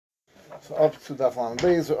So up to Daf Lamed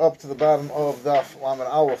Beis, we're up to the bottom of Daf Lamed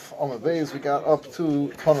Aleph Amud Beis. We got up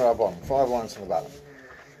to Toner Rabban, 5 lines from the bottom.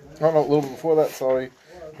 No, a little bit before that, sorry.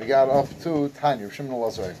 We got up to Tanya, Shimon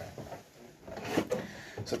Elazar Omer.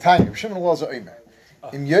 So Tanya, Shimon Elazar Omer.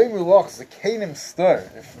 In Yom Ruach, the Zekanim stir.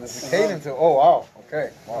 If the Zekanim to, oh wow,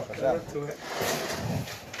 okay.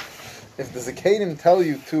 If the Zekanim tell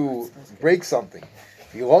you to break something,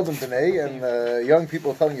 you love them today, and young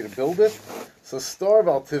people are telling you to build it. So starve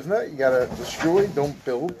al tivna, you gotta destroy, don't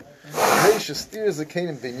build. Reisha steers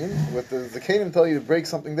Zekanim binyan. With the Zekanim tell you to break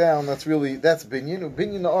something down, that's binyan.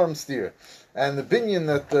 Binyan the arm steer, and the binyan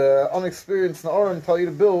that the unexperienced Na'arim tell you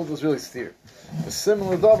to build is really steer. The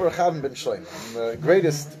similar davar Chavim ben Shleima. The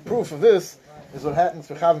greatest proof of this is what happens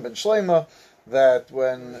for Chavim ben Shleima, that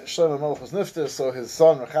when Shlomo Melech was nifter, so his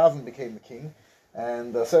son Rechavim became the king,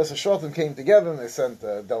 and the Seres HaShotim came together and they sent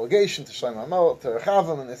a delegation to Shlomo Melech, to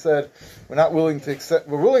Rechavim, and they said, we're willing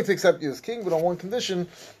to accept you as king, but on one condition,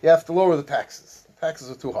 you have to lower the taxes. The taxes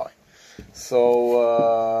are too high.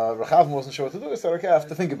 So Rechavim wasn't sure what to do. He said, okay, I have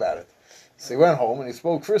to think about it. So he went home and he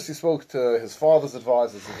spoke to his father's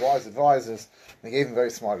advisors, his wise advisors, and they gave him very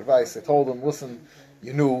smart advice. They told him, listen,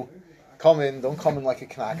 you knew, don't come in like a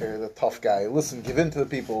knacker, the tough guy. Listen, give in to the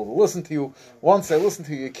people, they'll listen to you. Once they listen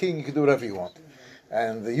to you, you're king, you can do whatever you want.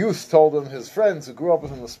 And the youth told him, his friends who grew up with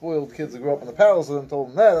him, the spoiled kids who grew up in the palace with him, told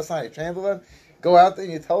him, no, that's not how you handle them. Go out there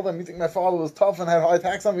and you tell them, you think my father was tough and had high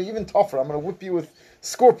tax on me, even tougher, I'm going to whip you with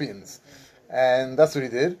scorpions. And that's what he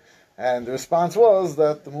did. And the response was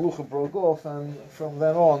that the Melucha broke off, and from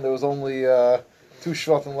then on there was only 2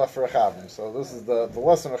 Shvatim left for Rechavim. So this is the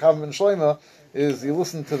lesson of Rechavim ben Shleima, is you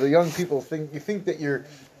listen to the young people, you think that you're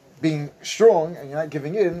being strong and you're not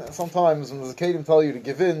giving in. Sometimes when the Zekadim tell you to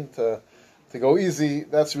give in, to go easy,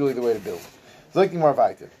 that's really the way to build. Zayking more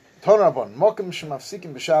weiter. Toner Rabban, Mokim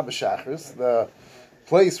shemafsikim b'Shabbos Shachris, the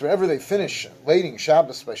place wherever they finish lading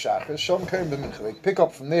Shabbos by Shachris, Shom Karim b'Mincha. They pick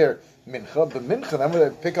up from there Mincha, but Mincha,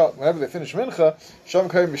 whenever they finish Mincha, Shom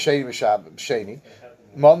Karim b'Sheni.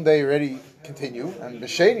 Monday already continue, and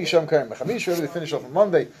b'Sheni Shom Karim b'Chamishi. Whenever they finish off on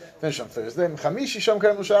Monday, finish on Thursday. And Chamishi Shom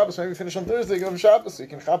Karim b'Shabbos. Maybe finish on Thursday, go on Shabbos, so you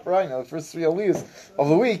can chaper the first 3 aliyahs of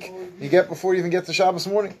the week you get before you even get to Shabbos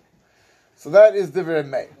morning. So that is Divrei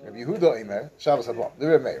Meir. Rabbi Yehuda Omer, Shabbos Haba.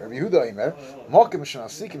 Divrei Meir. Rabbi Yehuda Omer, Mokim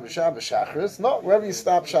Shenasikim b'Shabbos Shachris. Not wherever you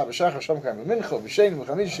stop Shabbos Shachris, Shom Karim b'Mincha, b'Sheni,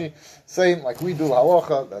 b'Chamishi. Same like we do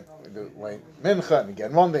halacha, that we do late Mincha, and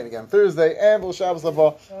again Monday, and again Thursday, and Shabbos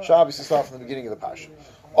Haba. Shabbos you start from the beginning of the Pasha.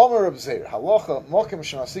 Omer Reb Zeir, halacha, Mokim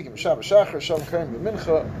Shenasikim b'Shabbos Shachris, Shom Karim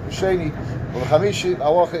b'Mincha, b'Sheni, b'Chamishi.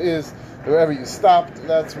 Halacha is wherever you stopped,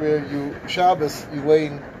 that's where you Shabbos you lay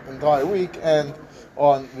the entire week, and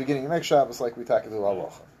on the beginning of next Shabbos, like we tackle the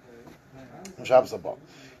halacha. Shabbos Haba.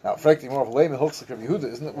 Now, frankly, more of a layman hooks like Rabbi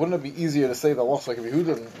Yehuda, wouldn't it be easier to say the halacha like Rabbi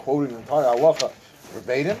Yehuda than quoting the entire halacha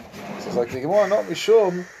verbatim? So it's like the Gemara, not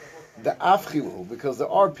mishum the afchilu, because there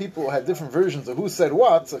are people who had different versions of who said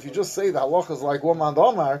what. So if you just say the halacha is like one man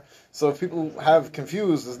damar, so if people have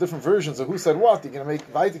confused, there's different versions of who said what, you're going to make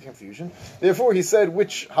vital confusion. Therefore, he said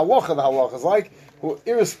which halacha the halacha is like,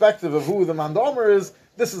 irrespective of who the man damar is.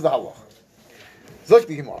 This is the halacha. Zok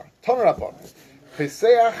the Gemara. Toner Rabban.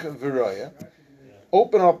 Peseach v'roya.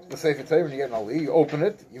 Open up the Sefer Torah when you get an Ali. You open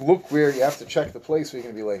it. You look where you have to check the place where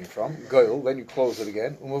you're going to be laying from. Goyel. Then you close it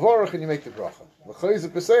again. Umavarach, and you make the bracha. V'choyz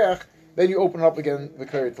peseach. Then you open it up again. The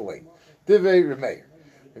carry to lane. Divei Remeir.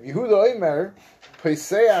 If Yehuda Omer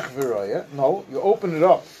Peseach v'roya. No, you open it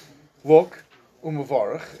up. Look.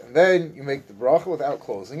 Umavarach, and then you make the bracha without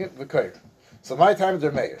closing it. The carry. So my time is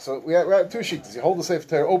Meir. So we have 2 sheets. You hold the Sefer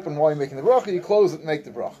Torah open while you're making the bracha, you close it and make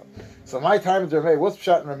the bracha. So my time is Meir. What's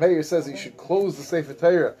Pshat in Meir says that you should close the Sefer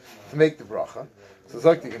Torah to make the bracha. So it's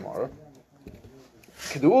like the Gemara.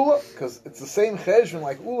 Kedula, because it's the same cheshbon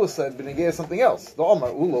like Ula said, but again something else. The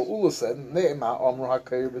Omar Ula said, Ne'ema Omar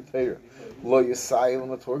HaKeir B'Teir Lo Yisayil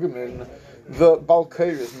Matorgamin. The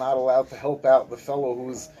Balkair is not allowed to help out the fellow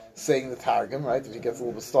who's saying the Targum, right? If he gets a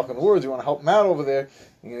little bit stuck in the words, you want to help him out over there,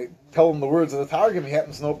 you tell him the words of the Targum, he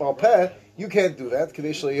happens to know Balpeh, you can't do that,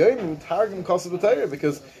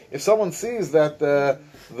 because if someone sees that the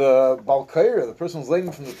Balkair, the person who's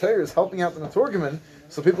learning from the Torah, is helping out the Matorgamin,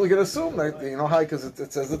 so people are going to assume that, because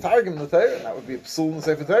it says the Targum in the Torah, and that would be a psul in the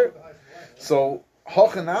Sefer Torah. So,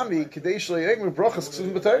 Hochanami, Kadesh Le'egmer Brachas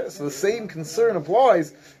Ksuvim B'Torah. So the same concern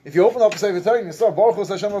applies. If you open up a Sefer Torah and you start Baruch Hu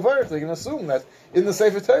Hashem Avarech, they're going to assume that in the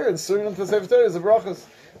Sefer Torah, inserted into the Sefer Torah is the Brachas,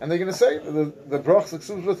 and they're going to say the Brachas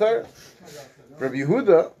Ksuvim B'Torah. Rabbi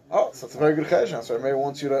Yehuda, so that's a very good cheshbon. So Rabbi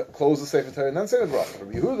wants you to close the Sefer Torah and then say the Brachas.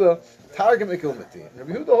 Rabbi Yehuda, Targum Ikil Miti.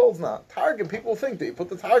 Rabbi Yehuda holds not. Targum, people think that you put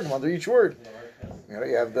the Targum under each word.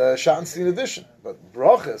 You have the Shanstein edition, but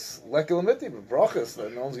brachas, lekelamiti, but brachas,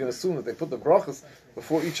 that no one's going to assume that they put the brachas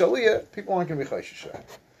before each aliyah. People aren't going to be chayshish.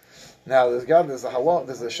 Now, there's a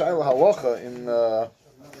shaila halacha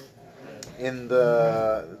in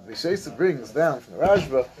the Bishesa brings down from the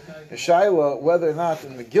Rashba, the shaila whether or not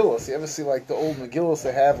in Megillah. So you ever see like the old Megillas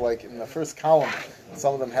they have like in the first column,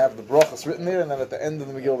 some of them have the brachas written there, and then at the end of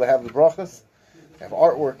the Megillah they have the brachas. They have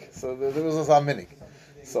artwork. So there was a zaminik.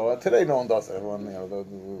 So today no one does it. Everyone,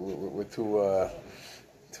 we're too.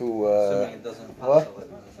 Assuming it doesn't pass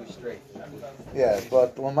too straight. Yeah,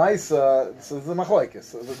 but Lamaisa, so the machlokes.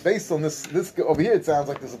 So based on this over here, it sounds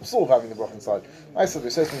like there's a psul of having the bracha inside. Lamaisa, they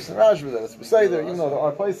say from Rashba that it's beseder, even though there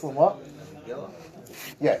are places in what?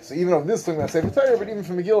 Yeah, so even though this thing that say Torah, but even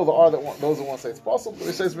from Megillah, there are those that want to say it's possible. But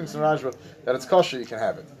they say from Rashba that it's kosher, you can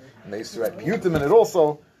have it. And they used to write piyutim in it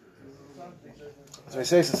also. So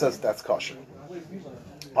Beisesa says that's kosher.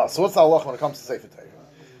 So what's the halach when it comes to Sefer Torah?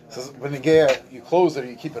 So when you close it or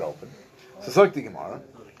you keep it open. So Zok the Gemara.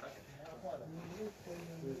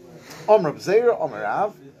 Amr B'Zeira, Amr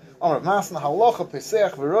Rav, Amr Masna halacha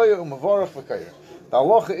Pesach v'roya u'mavarach v'kayir. The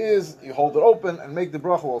halacha is you hold it open and make the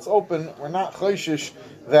bracha while it's open. We're not chayshish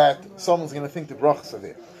that someone's going to think the brachas are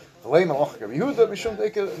there. The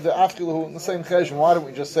same cheshbon. Why don't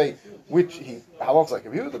we just say which he halachas like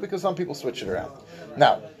Rabbi Yehuda? Because some people switch it around.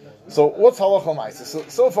 Now, so what's halacha l'maisa?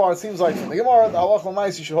 So far it seems like from the Gemara, the halacha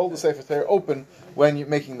l'maisa you should hold the Sefer Torah open when you're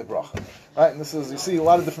making the bracha, right? And this is you see a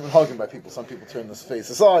lot of different hugging by people. Some people turn this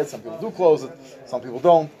face aside, some people do close it, some people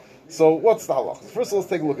don't. So what's the halacha? First of all, let's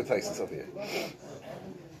take a look at Taisus over here.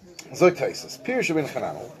 Zok Taisus, Pirush ben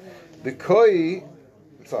Chananel, the koi.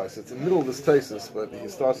 Sorry, so it's in the middle of this Taisus, but he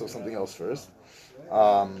starts with something else first.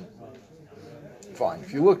 Fine.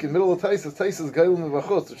 If you look in the middle of Taisus Gailim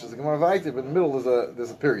V'Chutz, which is a Gemara Vayter, but in the middle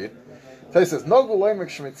there's a period. Taisus Nogu Leimek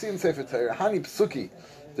Shemitzin Sefer Torah Hani Psuki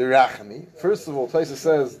Derachami. First of all, Taisus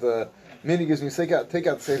says the meaning is when you take out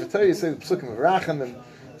the Sefer Torah, you say the Psukim of Racham, and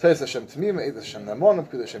Taisus Hashem Tamim, Eid Hashem Namonam,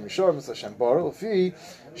 Kud Hashem Yishor, Mis Hashem Baruch, Fi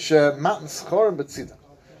Shematan Schor Betzida.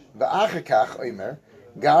 V'Achakach Omer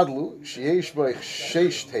Gadlu Sheyesh Boich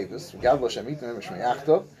Sheish Tevis Gadlu Hashem Itim Emesh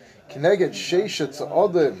Meyachto Kineged Sheisha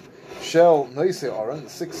Tza'odim Shel Noise Oren, the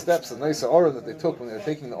 6 steps of Noise Oren that they took when they were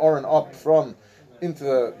taking the Oren up from into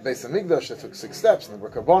the Beis Hamikdash. They took 6 steps, and they were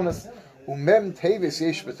karbonis. Umem Tevis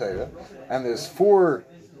Yesh B'Torah, and there's 4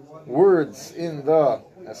 words in the.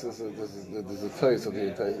 There's a Torah, so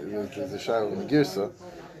there's a Shaila and a Girsa,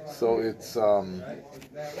 so it's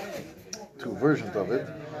 2 versions of it,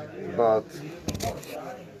 but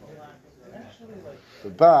the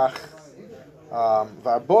Bach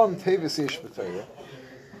Varbon Tevis Yesh B'Torah.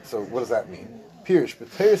 So what does that mean? Pirish,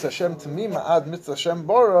 B'Teres Hashem Tamima Ad Mitzvah Hashem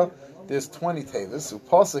Bora, there's 20 Tevis.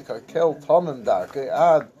 Upasik Hakel Tamim Darke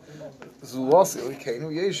Ad Zulosi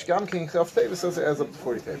Likenu Yesh Gam King Chav Tevis, so it adds up to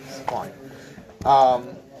 40 Tevis. Fine.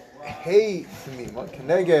 Hey Tamima,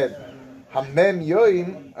 Keneged Hamem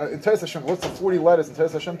Yoim, in Teres Hashem, what's the 40 letters in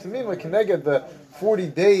Teres Hashem Tamima? Keneged the 40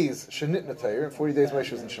 days Shenit Natayr, 40 days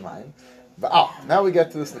Moshe was in Shemayim. Now we get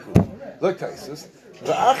to this Nakuda. Look, Taisus.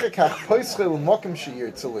 Open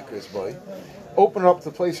it up to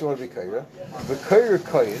the place you want to be kaira. The kaira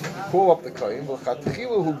kain, pull up the kain.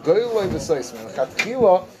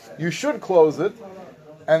 You should close it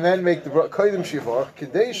and then make the kaidim shivar.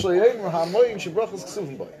 Kidei shleim hamoyin shibrachas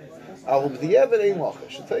ksuvim boy. But the Yevid ain't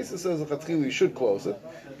machish. The Taisa says that you should close it,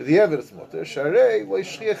 but the Yevid is mutter. Sharei lo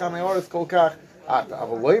yishchiach hameyaretz kol kach ata.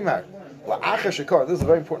 Aval lo yimer la'acha shekar. This is a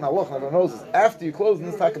very important halacha. Everyone knows this. After you close, and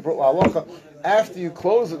this type of halacha, after you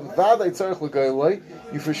close it,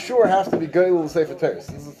 you for sure have to be goyel the Sefer Torah.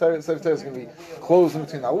 Since the Sefer Torah is going to be closed in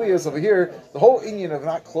between aliyahs over here, the whole inyan of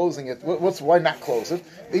not closing it, why not close it?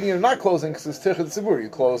 The inyan of not closing because it's tichid tzibur. You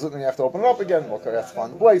close it, and then you have to open it up again. Well, you have to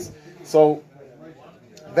find the place. So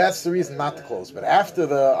that's the reason not to close. But after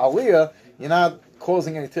the aliyah, you're not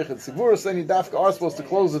closing any tichid tzibur, so then you dafka are supposed to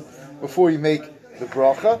close it before you make the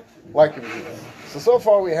bracha, like you do. So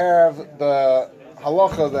far we have the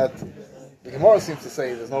halacha that the Gemara seems to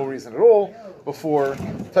say there's no reason at all. Before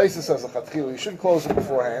Taisus says you should close it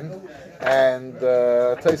beforehand, and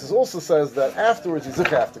Taisus also says that afterwards you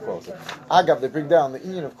have to close it. Agav, they bring down the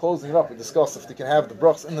inyan of closing it up. We discussed if they can have the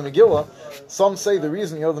brachas in the Megillah. Some say the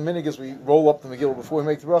reason, the minig is we roll up the Megillah before we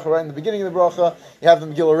make the bracha. Right in the beginning of the bracha, you have the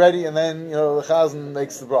Megillah ready, and then the Chazan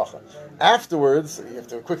makes the bracha. Afterwards, you have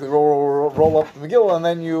to quickly roll up the Megillah, and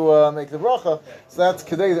then you make the bracha. So that's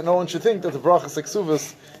kedei that no one should think that the bracha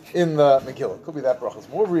seksuvas in the Megillah. It could be that bracha is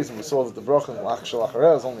more reason. We saw that the bracha in Lach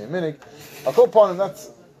Shalachareh is only a minig. I'll call upon, and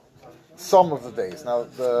that's some of the days. Now,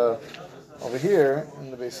 the over here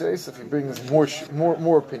in the Beis Yosef, he brings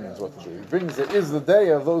more opinions what to do. He brings it is the day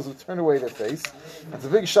of those who turn away their face. It's a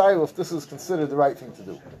big shiloh if this is considered the right thing to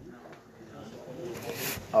do.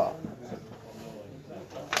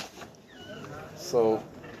 So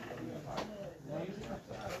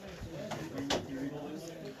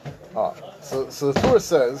the Torah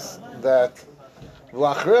says that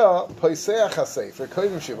V'lachrea poiseach hasefer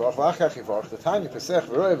koyim shivach v'achach yivarch the tanya poiseach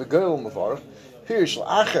v'roy v'goyel mevarch pirish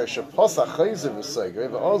l'achar sheposach chayzer v'seiger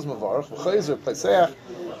v'oz mevarch v'chayzer poiseach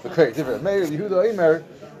v'koyim divrei Meir Yehuda Eimer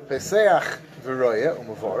poiseach v'roy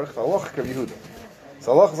u'mevarch v'aloch Reb Yehuda.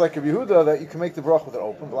 So Allah is like Reb Yehuda that you can make the brach with it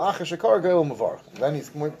open. V'achar shekar goyel mevarch. Then he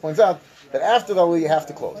points out that after the aliyah you have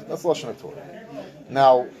to close it. That's Lashon HaTorah.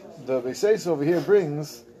 Now the Beis Yosef over here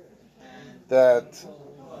brings that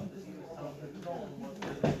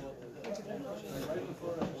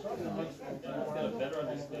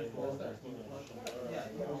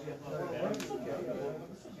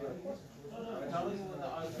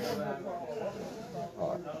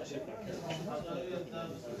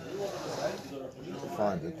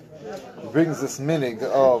find it. He brings this minig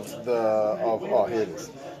here it is.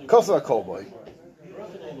 Kosa Kolboy.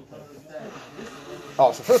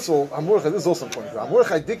 So first of all, Amorcha, this is also important.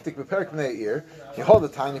 Amorcha diktik beperk b'nei ear. You hold the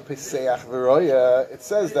tiny peseach v'roya. It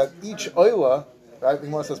says that each oila, right? The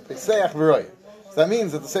Gemara says peseach v'roya. So that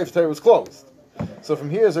means that the Sefer Torah was closed. So from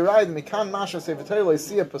here is a ride. Mikan masha Sefer Torah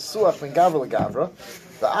leisia pesuach ben gavra legavra.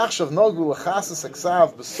 The achshav nogu lechasas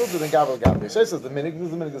eksav besudra ben gavra legavra. So it says the minig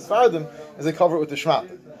is fardim is they cover it with the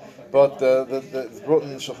shmata. But it's brought in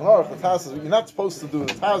the Shulchan Aruch. The Taz says you're not supposed to do.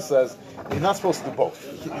 The Taz says you're not supposed to do both.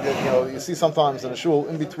 You see sometimes in a shul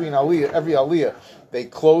in between aliyah, every aliyah they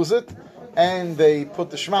close it and they put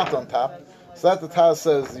the shmat on top. So that the Taz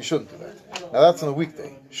says you shouldn't do that. Now that's on a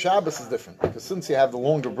weekday. Shabbos is different because since you have the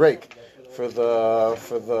longer break for the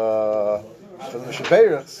Mishnah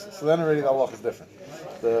Beirachs, so then already the halach is different.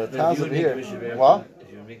 The Taz over here, what?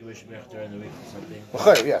 During the week or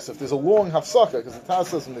something. Yes, if there's a long hafsaka, because the Taz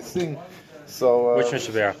says when they sing, so which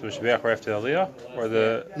Mishaberach? The Mishaberach right after the Aliyah, or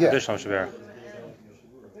the additional Mishaberach?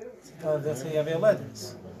 That's the Yavir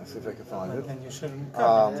Letters. Let's see if I can find it. And you shouldn't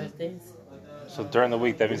cover So during the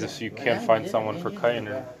week, that means if you can't find someone for Kain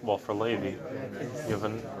or for Levi, you have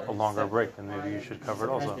a longer break, then maybe you should cover it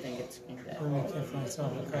also. when you can't find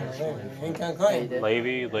someone for Kain. Ain't Kain.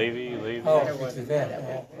 Levi. Oh, it's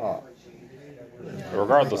that.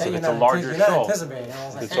 Regardless, if it's a larger shul,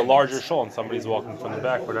 it's a larger shul and somebody's walking from the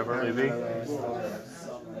back, whatever it may be.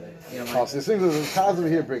 So the thing that the Taz over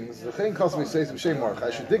here brings, the Chayin Kosmi says B'Shem March, I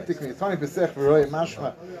should diktik me Tani Pesach V'Roy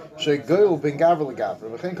Mashma Shei Goyel Ben Gavra L'Gavra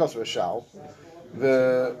the Chayin Kosmi Shal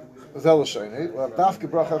the Zel L'Shoyne Dafke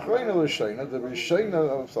Bracha Achroina L'Shoyne the Rishoyne,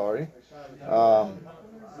 I'm sorry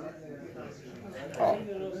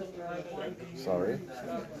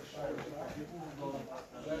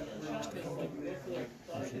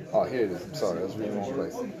here it is. I'm sorry, I was reading the wrong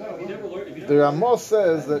place. The Ramah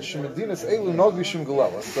says that Shemedinas Elu Nogvi Shem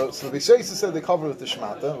Galella. So the Beis Yosef said they cover with the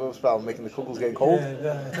Shmata. What was the problem? Making the kugels getting cold?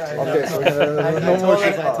 Okay, so no more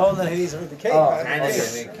Shmata. I told him that he's with the cake. I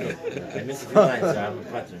missed a few lines, so I'm a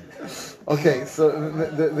pattern. Okay, so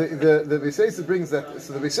the Beis Yosef brings that.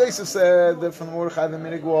 So the Beis Yosef said that from the Mordechai the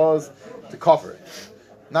minig was to cover it,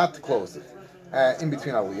 not to close it, in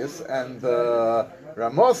between aliyahs. And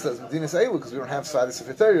Ramos says Medinas Eilu because we don't have Sadi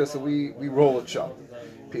Sefer Torah, so we roll it shut.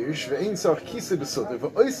 Pirish ve'ein tzarich kisei b'sudah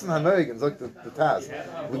ve'oisen hanoigen like the Taz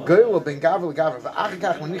v'goyla ben gavra l'gavra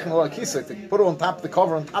v'achikach manichin ala kisei to put it on top of the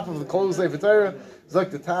cover on top of the clothes Sefer Torah. Like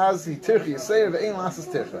the Taz, he tirchi yisei ve'ein lasses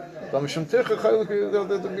tircha. But mishum tircha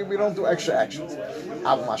chaylik we don't do extra actions.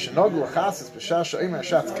 Av mashenog l'chasis b'shasha eimer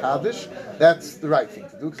hashatz kaddish. That's the right thing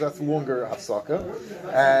to do because that's longer hafsaka.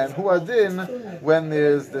 And huadin when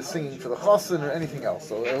there's the singing for the chosin or anything else.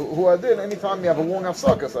 So huadin anytime you have a long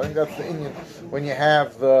hafsaka. So I think that's the Indian when you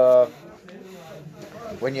have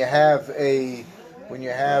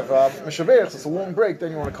Mishaberach, it's a long break,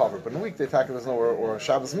 then you want to cover it. But in a weekday taka there's no or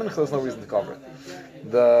Shabbos Mincha, there's no reason to cover it.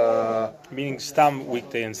 Meaning Stam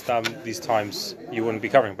weekday and Stam these times you wouldn't be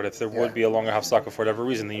covering, but if there would be a longer hafsaka for whatever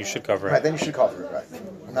reason, then you should cover it. Right, then you should cover it, right.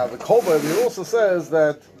 Now the Kolba, it also says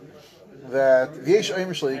that V'yesh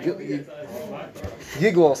Oim Shlei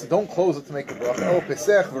Yiglos, don't close it to make a bracha. El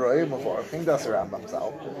Pesach V'roy Mavar. I think that's the Rambam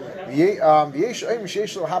Zal. V'yesh Oim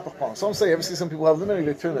Sheyesh Lo Hapach Pam. Some say, ever see some people have the minute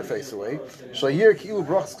they turn their face away. Shayir Kilu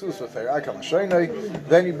Brachas Kus V'Fer. I come Shaynai.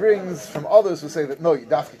 Then he brings from others who say that no, you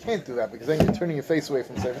dafka can't do that because then you're turning your face away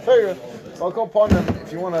from Sefer Torah. So I'll call upon them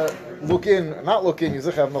if you want to look in or not look in. You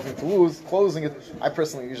have nothing to lose. Closing it, I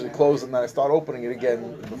personally usually close it and then I start opening it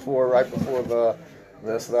again right before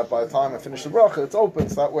So that by the time I finish the bracha, it's open.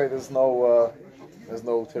 So that way, there's no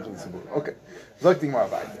tikkun tzibur. Okay, Zakti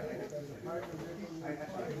Marvai.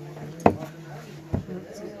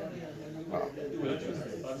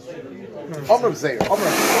 Amr Zeir,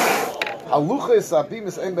 Haluchas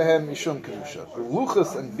abimas ein behem mishum kedusha. The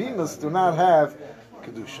luchas and bimas do not have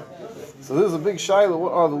kedusha. So this is a big shaila.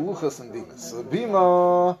 What are the luchas and bimas? So the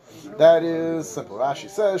bima, that is simple. Rashi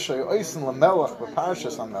says, "Shayu oisen lamelach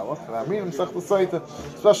b'parshas hamelach." And I mean, special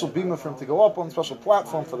bima for him to go up on, special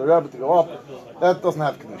platform for the Rebbe to go up. That doesn't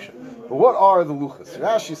have kedusha. But what are the luchas?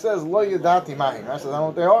 Rashi says, "Lo yadati mahim." Rashi says, I know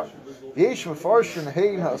what they are. Some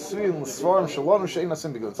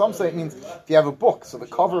say it means if you have a book, so the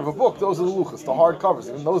cover of a book, those are the luchas, the hard covers.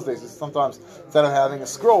 In those days, sometimes instead of having a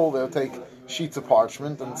scroll, they'll take sheets of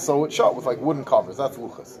parchment and sew it shut with like wooden covers. That's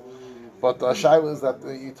luchas. But shaila is that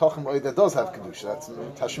Yitachem that does have kedusha. That's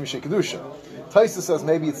Tashmishe kedusha. Taisa says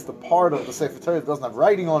maybe it's the part of the Sefer Torah that doesn't have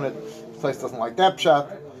writing on it. Taisa doesn't like that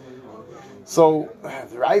pshat. So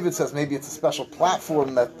the Ravid says maybe it's a special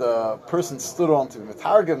platform that the person stood on to be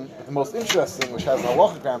Targum. The most interesting, which has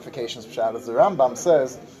halachic ramifications, is the Rambam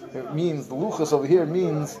says it means the luchas over here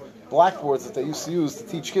means blackboards that they used to use to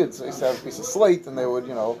teach kids. So they used to have a piece of slate and they would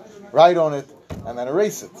write on it and then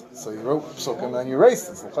erase it. So you wrote psukim and then you erased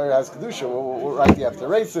it. So the Chayr has kedusha. What right do you have to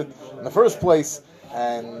erase it in the first place?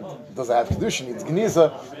 And does it have kedusha? Needs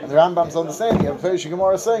geniza. And the Rambam's understanding. You have a Perish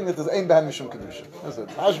Gemara saying that there's ein behem mishum kedusha. So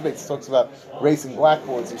Tashbetz talks about erasing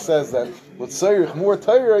blackboards. He says that with Seirich more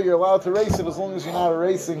Torah, you're allowed to erase it as long as you're not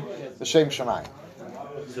erasing the Shem Shamayim.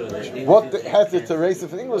 So what had to erase it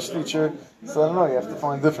for the English teacher? So I don't know. You have to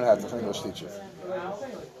find different hats for English teachers.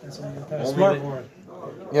 That's a smartboard.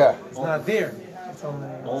 Yeah, it's not there. It's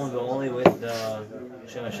only with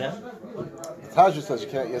Shem Hashem. Tajus says you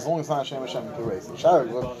can't. As long as it's not Shem Hashem, you can erase.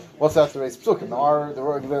 What's that to erase psukim? The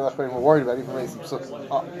word we're worried about even erasing psukim.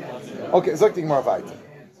 Okay, Zakti Gemara Vayta.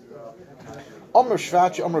 Amr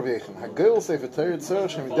Shvachi Amr Vechem Hagil Sefer Torah Tzarich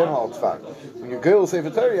Shem Yidem Al Tfar. When you Gil Sefer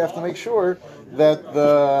Torah, you have to make sure that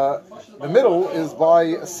the middle is by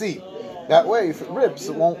a seam. That way, if it rips,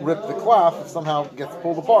 it won't rip the cloth. If somehow it gets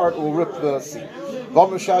pulled apart, it will rip the seam. You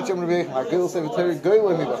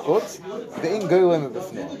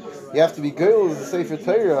have to be goyel as a Sefer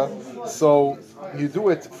Torah, so you do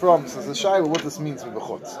it from. So the Shaila, what this means with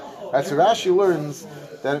bechutz. Right, so Rashi learns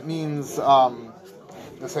that it means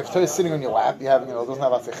the Sefer Torah is sitting on your lap. You have, it doesn't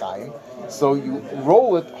have atzechayim, so you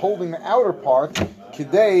roll it, holding the outer part.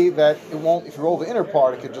 Kidei that it won't. If you roll the inner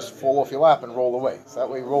part, it could just fall off your lap and roll away. So that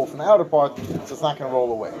way, you roll from the outer part, so it's not going to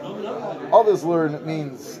roll away. Others learn it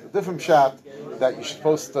means a different pshat that you're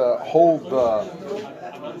supposed to hold the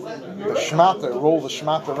shmata, roll the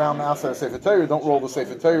shmata around the outside of the Sefer Torah. Don't roll the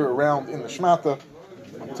Sefer Torah around in the shmata.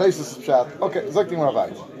 Taisus pshat. Okay, zakti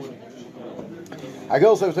maravayt. I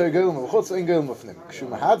go Sefer Torah go in the bechutz and go in the b'fnim. Kshu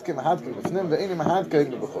mahadke b'fnim ve'ini mahadke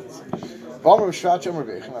in the bechutz. I'm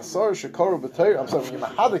sorry, when you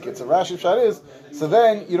mahadik, it's a Rashi Pshat is, so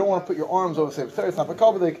then you don't want to put your arms over the Sefer Torah, it's not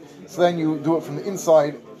b'kavadik, so then you do it from the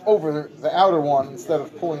inside over the outer one, instead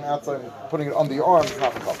of pulling it outside and putting it under your arm, it's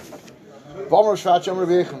not b'kavadik.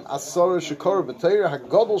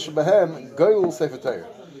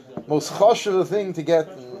 Most chashuv thing to get,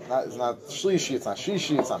 it's not shlishi, it's not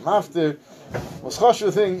shishi, it's not maftir, most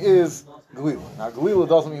chashuv thing is Glila. Now, Glila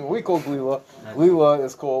doesn't mean what we call Glila. Glila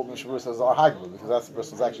is called, Mishabur says, our Hagba, because that's the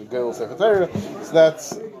person who's actually Gil Sefer Torah, so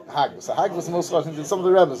that's Hagba. So Hagba is the most chashuv. Some of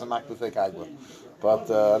the Rebbes are not going to take Hagba. But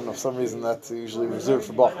I don't know, for some reason that's usually reserved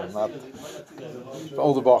for Bachram, not for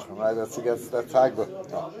older Bachram, right? That's Hagba.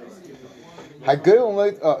 Hagil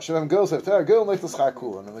like Shem Gil Sefer Torah, Gil like the schar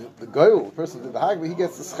kula. And the Gil, the person who did the Hagba, he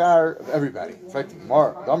gets the schar of everybody. In fact,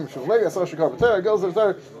 Mar, Dam Shem Lega, Sar Shekar Torah, Gil Sefer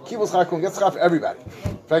Torah, Kibul schar kula, gets schar for everybody.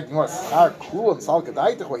 In fact, Mar schar kula and Sal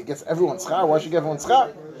Kedaitach, where he gets everyone's schar. Why should he get everyone's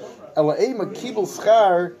schar? Elaima Kibul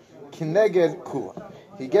schar kineged kula.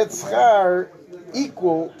 He gets schar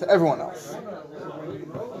equal to everyone else.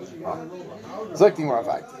 Zakti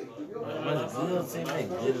Maravai. Same thing.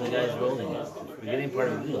 The guy's rolling it. We're getting part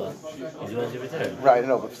of Glila. He's going to return. Right, I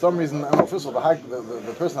know, but for some reason, I don't know, first of all,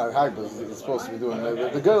 the person at Hagba is supposed to be doing,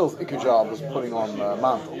 the girl's ikkur job was putting on the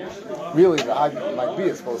mantle. Really, the Hagba might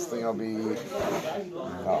be supposed to, be...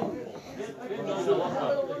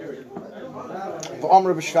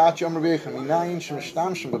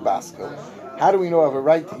 How do we know I have a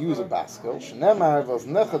right to use a baskel? Shnemar v'az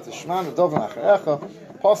nechat tishman v'dovan acharecha.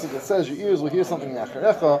 Pasuk that says your ears will hear something in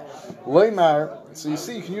acharecha. Leimar. So you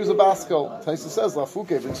see, you can use a baskel. Taisa says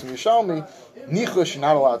Lafuke brings from Yishalmi. Nichush you're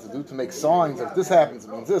not allowed to do to make signs. If this happens,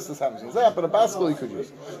 it means this. This happens, it means that. But a baskel you could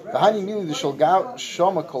use. The hani nili the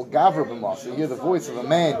shama kol gavra b'mas. You hear the voice of a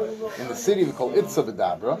man in the city. We call itza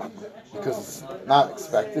b'dabra because it's not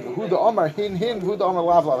expected. Who the amar hin who the amar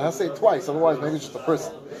lav lav. I have to say it twice. Otherwise, maybe it's just a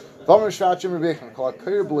person. Someone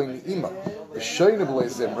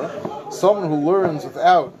who learns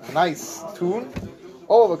without a nice tune.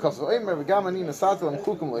 All because of Eimer v'gamanina satel and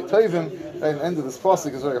chukum le'tevim. And the end of this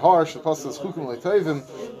pasuk is very harsh. The pasuk says chukum le'tevim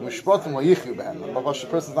mishpatim le'yichu behem. The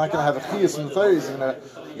person's not going to have a chiyas from the Torah. He's going to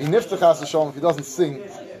be niftachas Hashem if he doesn't sing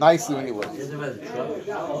nicely when he learns.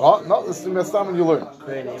 No, this is the best time when you learn.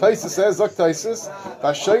 Taisa says, Zok Taisis,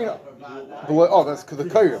 Tashayin. Oh, that's because the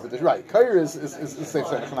kair, but right, kair is the safe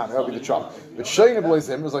side of Chanan. That'll be the trump. But Shayna b'lei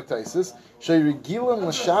zimra is like Taisis. Shayrigilim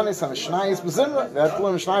l'shanis ha'mishnayis b'zimra. They have to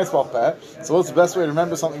learn mishnayis balpeh. So what's the best way to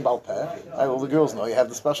remember something balpeh? Well, the girls know you have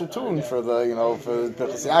the special tune for the for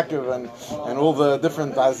Birchas Yaakov and all the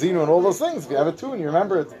different azinu and all those things. If you have a tune, you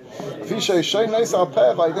remember it.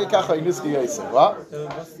 What?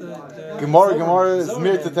 Gemara is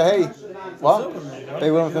mir to tehei. What? They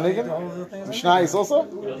learn with the niggin? Mishnayis also?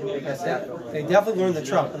 They definitely learned the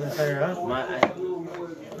trump in the Torah.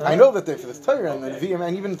 I know that they for this Torah and the VM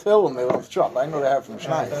and even Tehillim they learn with trump. I know they have from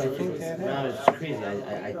Mishnayis. No, it's crazy.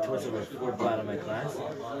 I taught them 4 blot in my class.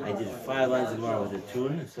 I did 5 lines of Gemara with a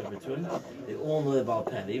tune, a separate tune. They all know about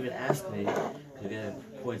pen. They even asked me to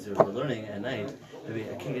get points for learning at night. Maybe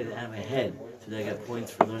I can't get it out of my head, so I got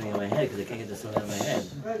points for learning in my head because I can't get the song out of my head.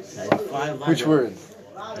 So I did 5 lines. Which words?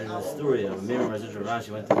 There's a story of Miriam Razudra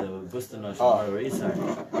Rashi went to the Bustanosh or Isar.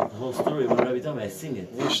 The whole story, when Rabbi told me, I sing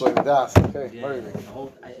it. Yishloi Das, okay, very big.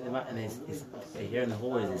 And they hear in the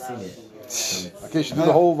hallways, they sing it. Okay, you should do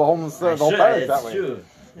the whole parrot that way. True.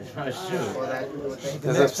 It's not true.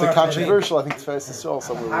 There's a controversial, I think it's Tefes Yisrael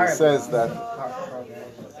somewhere where it says that,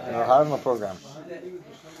 how in the program,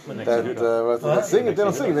 that they sing it, they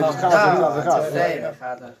don't sing it, they just kind of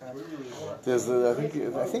there's I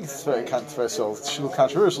think it's very controversial. It's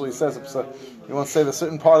controversial. He says so you want to say the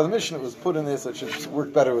certain part of the mission it was put in there so it should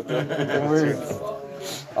work better with the words.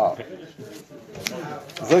 Oh,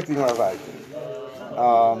 Zokti Marvite.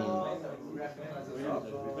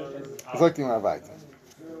 Zokti Marvite.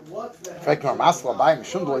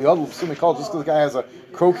 Just because the guy has a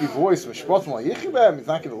croaky voice, he's not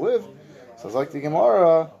going to live. So it's like the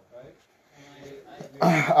Gemara.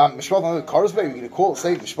 That's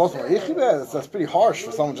pretty harsh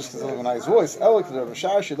for someone just because they have a nice voice. What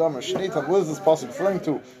is this possible referring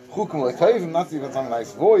to? Not even have a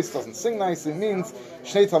nice voice, doesn't sing nicely. It means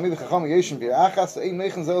they don't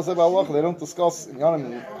discuss in Yonim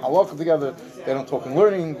and Halacha together. They don't talk in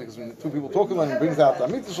learning because when 2 people talk in learning, it brings out the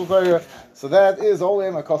Amidah Shel Torah. So that is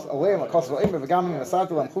Omar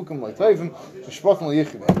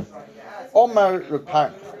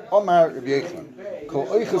Repar, Omar Rebbeinu. Kol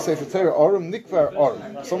Oicha Sefer Torah Arum Nikvar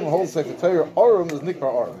Arum. Someone holds Sefer Torah Arum is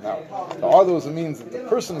Nikvar Arum. Now, the Ardos it means that the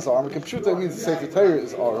person is Arum. Computer it means the Sefer Torah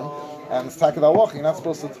is Arum, and it's Takad Awach. You're not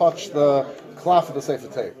supposed to touch the klaf of the Sefer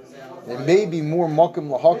Torah. There may be more makom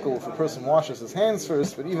lahakol if a person washes his hands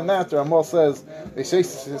first, but even that, the Ramal says, he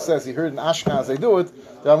heard in Ashkenaz they do it.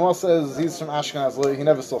 The Ramal says he's from Ashkenaz, he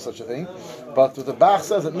never saw such a thing. But what the Bach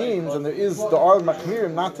says it means, and there is the Ar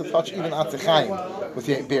Machmirim not to touch even Atzichayim with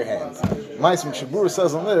your bare hands. Ma'aseh Shabura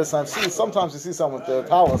says on this, I've seen sometimes you see some with the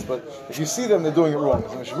talis, but if you see them, they're doing it wrong.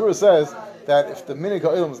 So Shabura says that if the minig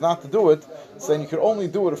ha'ilm is not to do it, then you can only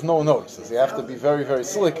do it if no one notices. You have to be very, very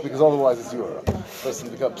slick because otherwise it's yura. The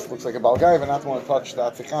person looks like a balgaiv and not want to touch the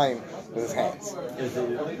atzichayim with his hands.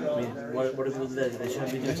 What is it they should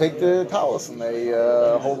be doing? They take the talis and they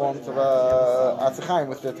hold on to the atzichayim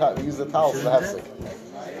with the they use the talis to the hefsek.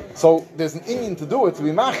 So there's an Indian to do it, to be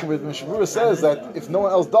machmir. Mishabura says that if no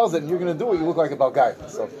one else does it and you're going to do it, you look like a balgaiv.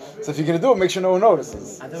 So if you're going to do it, make sure no one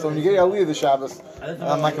notices. So when you get your aliyah the Shabbos,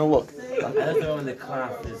 I'm not going to look. I don't know when the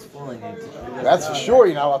cloth is falling. That's for sure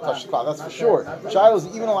you're not allowed to touch the cloth. That's for sure. Shiloh is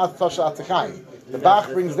even allowed to touch the Atzichayim. The Bach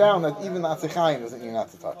brings down that even the Atzichayim isn't you're not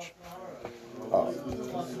to touch.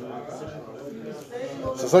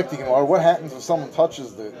 So it's like the Gemara, what happens if someone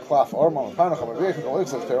touches the cloth arm on the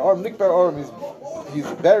arm,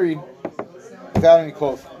 he's buried without any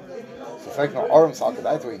clothes. So if I can arm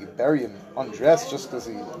sakadait where you bury him undressed just because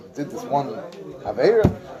he did this one aveira,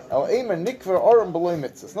 el emer nikvar arm below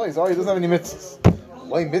mitzvahs. No, he doesn't have any mitzvahs.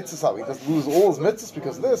 He doesn't lose all his mitzvahs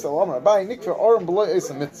because of this.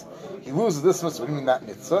 He loses this mitzvah. What do you mean that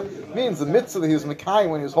mitzvah? It means the mitzvah that he was Mekai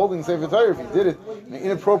when he was holding Sefer Torah. If he did it in an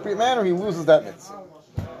inappropriate manner, he loses that mitzvah.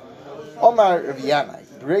 Omar Rav Yanai,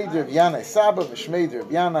 Brei Rav Yanai Saba, V'Shmei Rav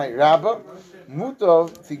Yanai Rabba,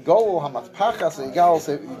 Mutov Tigol Hamatpachas Yigal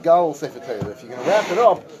Sefer Torah. If you're going to wrap it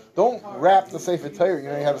up, don't wrap the Sefer Torah. You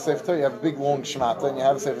know, you have a Sefer Torah, you have a big long shmata, and you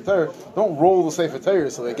have a Sefer Torah. Don't roll the Sefer Torah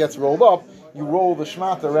so that it gets rolled up. You roll the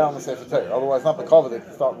shmata around the Sefer Torah. Otherwise, not the cover. They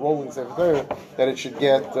can start rolling the Sefer Torah that it should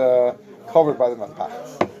get covered by the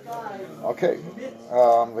matpachas. Okay.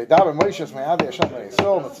 V'daber Moshe Me'adei Hashem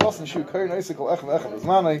Yisrael Mitzvos Nishu Koyin Oisik Kol Echad Echad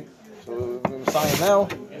Zmanei. So we're signing now.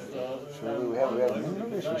 We have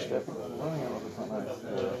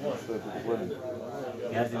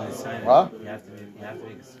You have to sign. What? You have to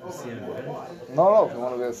make a seal. No. If you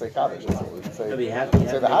want to say Kaddish, that's what we can say. No, but you have to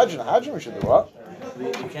say the Hajj. The Hajj we should do what?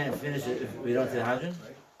 We can't finish it if we don't say the Hajj.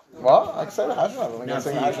 Well, I can say the Hajj.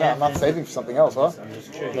 I'm not saving for something else, huh? I'm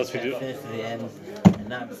just curious. Unless we do. Finish to the end and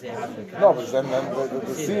not say Hajj. No, but then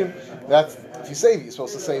the scene, that's, if you save, you're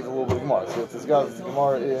supposed to save a little bit of Gemara. So it's the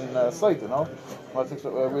Gemara in Slate, you know? Gemara talks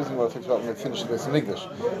about when you finish the Beis Hamikdash.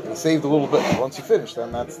 You saved a little bit. Once you finish,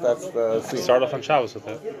 then that's the scene. Start off on Shabbos with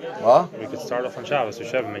it. What? We could start off on Shabbos or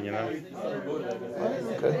Shevamin, you know?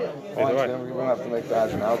 Okay. Either way. Then we're going to have to make the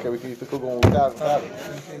Hajj now. Okay, we can eat the kugel without it.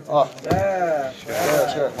 Oh.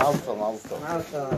 Sure. Mazel tov.